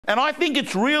And I think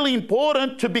it's really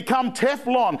important to become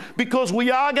Teflon, because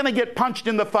we are going to get punched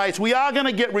in the face. We are going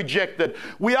to get rejected.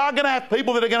 We are going to have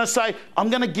people that are going to say, I'm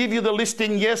going to give you the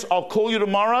listing, yes, I'll call you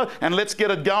tomorrow and let's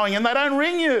get it going. And they don't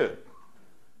ring you.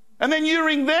 And then you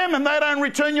ring them and they don't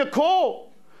return your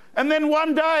call. And then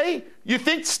one day you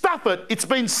think, stuff it, it's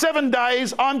been 7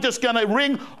 days, I'm just going to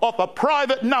ring off a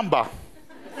private number.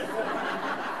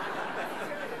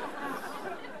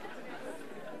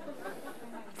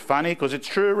 Funny, because it's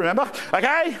true, remember?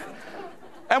 Okay?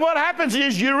 And what happens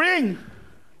is you ring.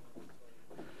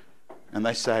 And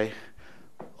they say,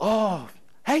 oh,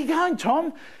 how you going,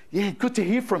 Tom? Yeah, good to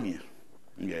hear from you.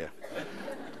 Yeah.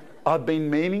 I've been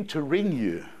meaning to ring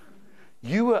you.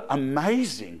 You were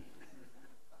amazing.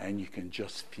 And you can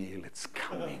just feel it's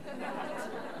coming.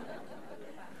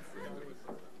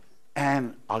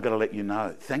 And I've got to let you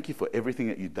know, thank you for everything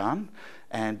that you've done.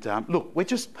 And look,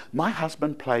 my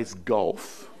husband plays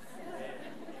golf.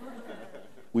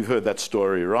 We've heard that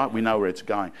story, right? We know where it's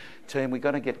going. Team, we've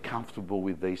got to get comfortable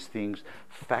with these things.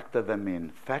 Factor them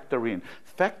in. Factor in.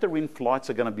 Factor in flights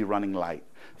are going to be running late.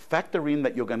 Factor in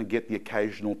that you're going to get the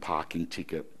occasional parking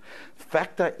ticket.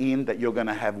 Factor in that you're going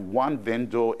to have one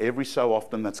vendor every so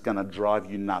often that's going to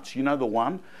drive you nuts. You know the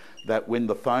one that when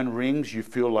the phone rings, you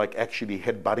feel like actually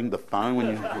headbutting the phone when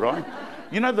you, right?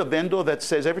 You know the vendor that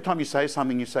says every time you say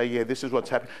something, you say, yeah, this is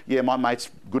what's happening. Yeah, my mate's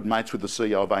good mates with the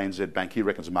CEO of ANZ Bank. He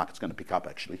reckons the market's going to pick up,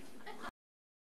 actually.